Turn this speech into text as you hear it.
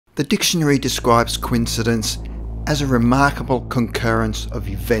The dictionary describes coincidence as a remarkable concurrence of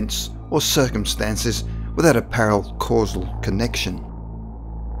events or circumstances without a parallel causal connection.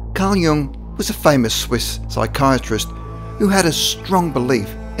 Carl Jung was a famous Swiss psychiatrist who had a strong belief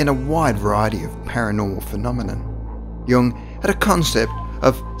in a wide variety of paranormal phenomena. Jung had a concept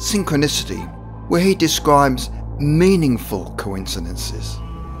of synchronicity where he describes meaningful coincidences.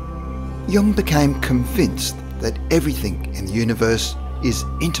 Jung became convinced that everything in the universe is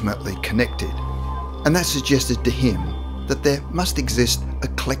intimately connected, and that suggested to him that there must exist a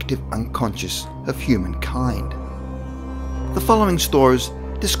collective unconscious of humankind. The following stories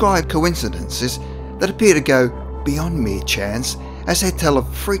describe coincidences that appear to go beyond mere chance, as they tell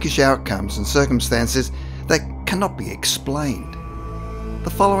of freakish outcomes and circumstances that cannot be explained.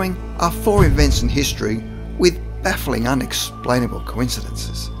 The following are 4 events in history with baffling, unexplainable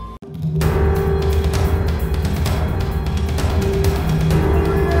coincidences.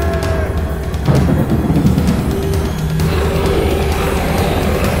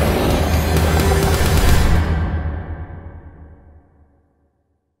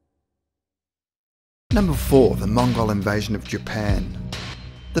 Number 4. The Mongol invasion of Japan.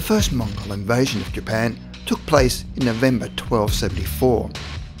 The first Mongol invasion of Japan took place in November 1274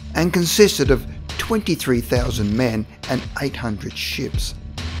 and consisted of 23,000 men and 800 ships.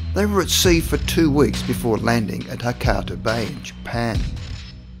 They were at sea for 2 weeks before landing at Hakata Bay in Japan.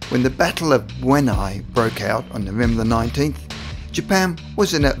 When the Battle of Wenai broke out on November 19th, Japan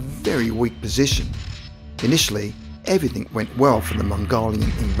was in a very weak position. Initially, everything went well for the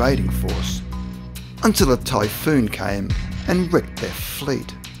Mongolian invading force, until a typhoon came and wrecked their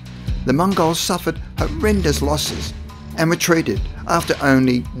fleet. The Mongols suffered horrendous losses and retreated after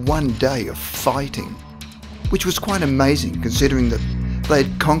only 1 day of fighting, which was quite amazing considering that they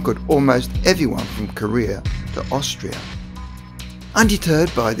had conquered almost everyone from Korea to Austria.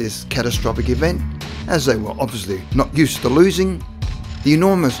 Undeterred by this catastrophic event, as they were obviously not used to losing, the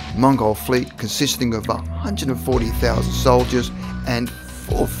enormous Mongol fleet consisting of 140,000 soldiers and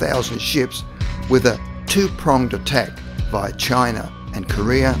 4,000 ships with a 2-pronged attack via China and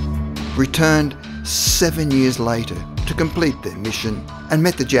Korea, returned 7 years later to complete their mission and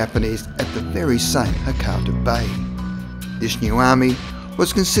met the Japanese at the very same Hakata Bay. This new army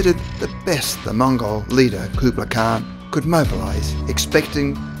was considered the best the Mongol leader Kublai Khan could mobilise,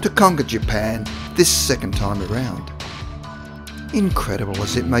 expecting to conquer Japan this second time around. Incredible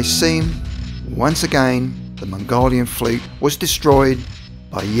as it may seem, once again the Mongolian fleet was destroyed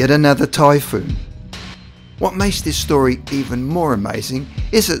by yet another typhoon. What makes this story even more amazing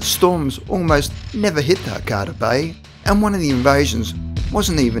is that storms almost never hit the Hakata Bay, and one of the invasions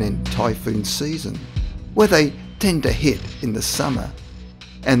wasn't even in typhoon season, where they tend to hit in the summer,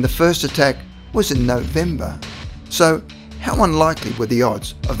 and the first attack was in November. So how unlikely were the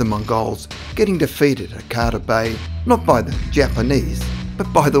odds of the Mongols getting defeated at Hakata Bay, not by the Japanese,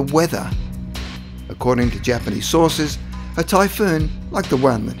 but by the weather? According to Japanese sources, a typhoon like the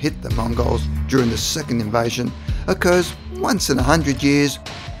one that hit the Mongols during the second invasion occurs once in 100 years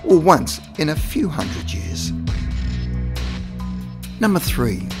or once in a few hundred years. Number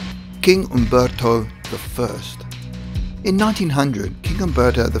 3. King Umberto I. In 1900, King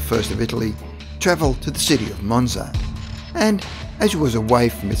Umberto I of Italy travelled to the city of Monza and, as he was away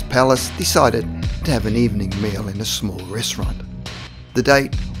from his palace, decided to have an evening meal in a small restaurant. The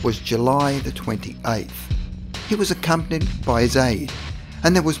date was July the 28th. He was accompanied by his aide,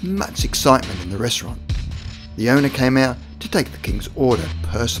 and there was much excitement in the restaurant. The owner came out to take the king's order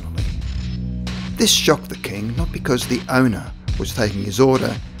personally. This shocked the king, not because the owner was taking his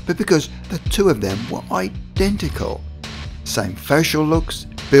order, but because the two of them were identical. Same facial looks,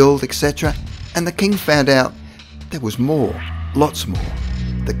 build, etc. And the king found out there was more, lots more.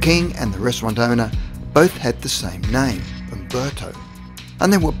 The king and the restaurant owner both had the same name, Umberto,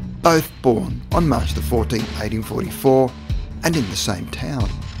 and they were both born on March the 14th, 1844, and in the same town.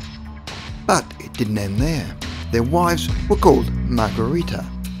 But it didn't end there. Their wives were called Margherita,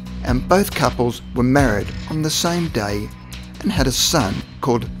 and both couples were married on the same day and had a son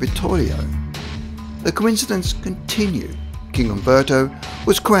called Vittorio. The coincidence continued. King Umberto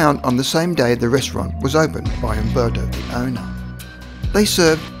was crowned on the same day the restaurant was opened by Umberto, the owner. They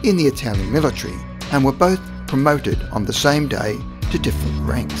served in the Italian military and were both promoted on the same day to different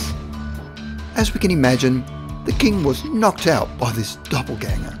ranks. As we can imagine, the king was knocked out by this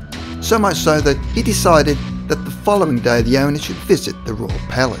doppelganger, so much so that he decided that the following day the owner should visit the royal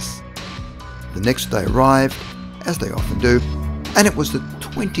palace. The next day arrived, as they often do, and it was the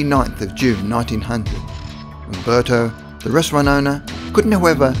 29th of June 1900. Umberto, the restaurant owner, couldn't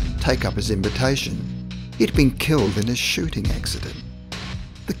however take up his invitation. He'd been killed in a shooting accident.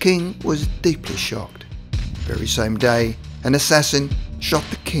 The king was deeply shocked. The very same day, an assassin shot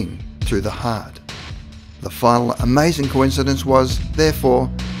the king through the heart. The final amazing coincidence was, therefore,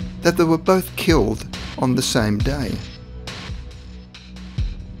 that they were both killed on the same day.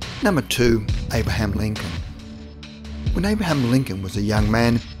 Number 2. Abraham Lincoln. When Abraham Lincoln was a young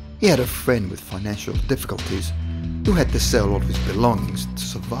man, he had a friend with financial difficulties who had to sell all of his belongings to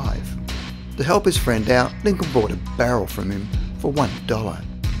survive. To help his friend out, Lincoln bought a barrel from him for $1.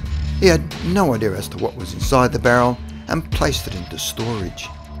 He had no idea as to what was inside the barrel and placed it into storage.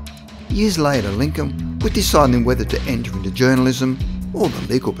 Years later, Lincoln was deciding whether to enter into journalism or the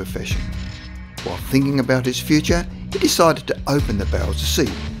legal profession. While thinking about his future, he decided to open the barrel to see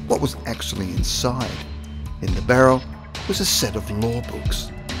what was actually inside. In the barrel was a set of law books.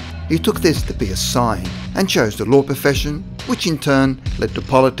 He took this to be a sign and chose the law profession, which in turn led to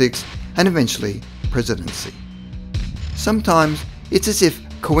politics and eventually presidency. Sometimes it's as if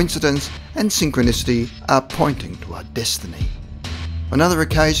coincidence and synchronicity are pointing to our destiny. On other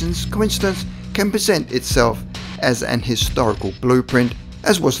occasions, coincidence can present itself as an historical blueprint,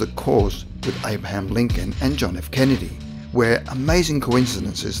 as was the cause with Abraham Lincoln and John F. Kennedy, where amazing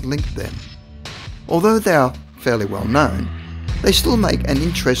coincidences linked them. Although they are fairly well known, they still make an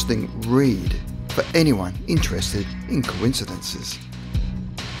interesting read for anyone interested in coincidences.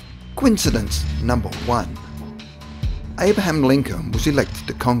 Coincidence number 1. Abraham Lincoln was elected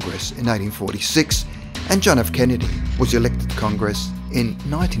to Congress in 1846 and John F. Kennedy was elected to Congress in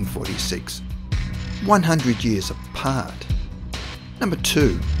 1946, 100 years apart. Number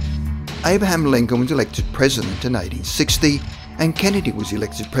 2. Abraham Lincoln was elected president in 1860 and Kennedy was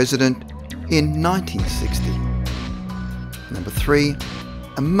elected president in 1960. Number 3.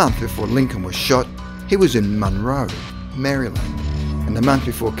 A month before Lincoln was shot, he was in Monroe, Maryland, and a month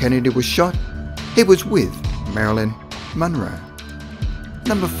before Kennedy was shot, he was with Marilyn Monroe.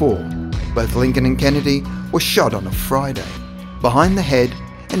 Number 4. Both Lincoln and Kennedy were shot on a Friday, behind the head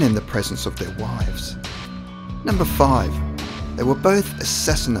and in the presence of their wives. Number 5. They were both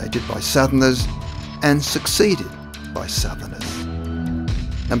assassinated by Southerners and succeeded by Southerners.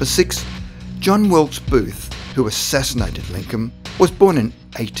 Number 6. John Wilkes Booth, who assassinated Lincoln, was born in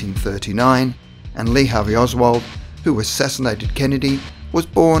 1839, and Lee Harvey Oswald, who assassinated Kennedy, was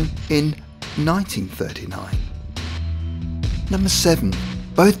born in 1939. Number 7.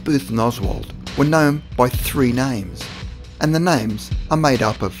 Both Booth and Oswald were known by 3 names, and the names are made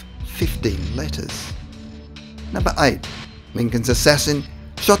up of 15 letters. Number 8. Lincoln's assassin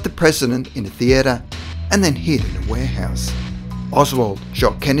shot the president in a theatre and then hid in a warehouse. Oswald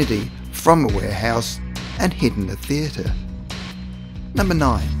shot Kennedy from a warehouse and hid in a theatre. Number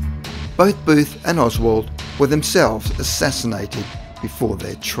 9. Both Booth and Oswald were themselves assassinated before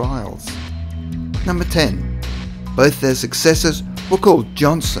their trials. Number 10. Both their successors were called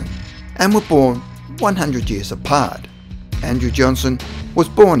Johnson and were born 100 years apart. Andrew Johnson was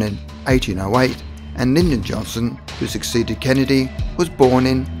born in 1808 and Lyndon Johnson, who succeeded Kennedy, was born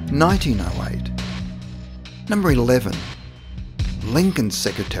in 1908. Number 11. Lincoln's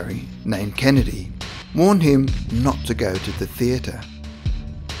secretary, named Kennedy, warned him not to go to the theatre.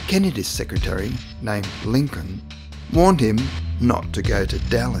 Kennedy's secretary, named Lincoln, warned him not to go to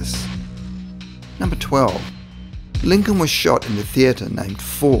Dallas. Number 12. Lincoln was shot in the theatre named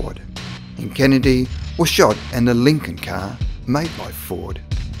Ford, and Kennedy was shot in a Lincoln car made by Ford.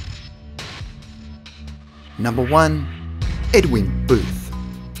 Number 1. Edwin Booth.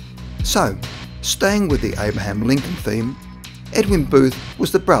 So, staying with the Abraham Lincoln theme, Edwin Booth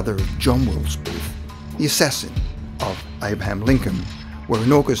was the brother of John Wilkes Booth, the assassin of Abraham Lincoln, where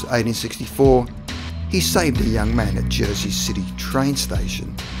in August 1864 he saved a young man at Jersey City train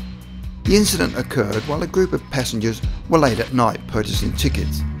station. The incident occurred while a group of passengers were late at night purchasing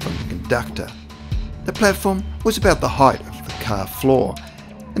tickets from the conductor. The platform was about the height of the car floor,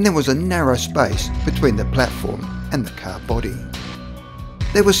 and there was a narrow space between the platform and the car body.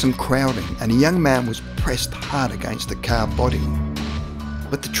 There was some crowding and a young man was pressed hard against the car body.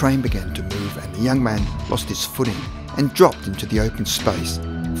 But the train began to move and the young man lost his footing and dropped into the open space,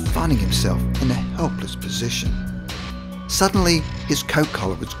 finding himself in a helpless position. Suddenly, his coat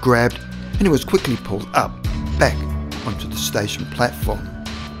collar was grabbed and he was quickly pulled up, back onto the station platform.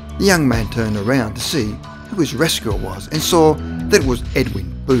 The young man turned around to see who his rescuer was and saw that it was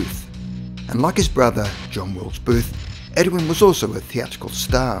Edwin Booth. And like his brother, John Wilkes Booth, Edwin was also a theatrical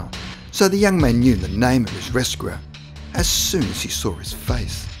star, so the young man knew the name of his rescuer as soon as he saw his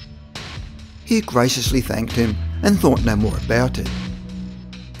face. He graciously thanked him and thought no more about it.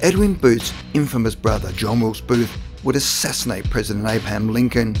 Edwin Booth's infamous brother, John Wilkes Booth, would assassinate President Abraham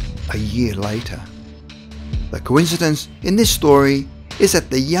Lincoln a year later. The coincidence in this story is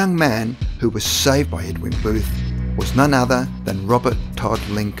that the young man who was saved by Edwin Booth was none other than Robert Todd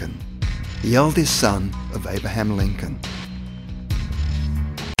Lincoln, the eldest son of Abraham Lincoln.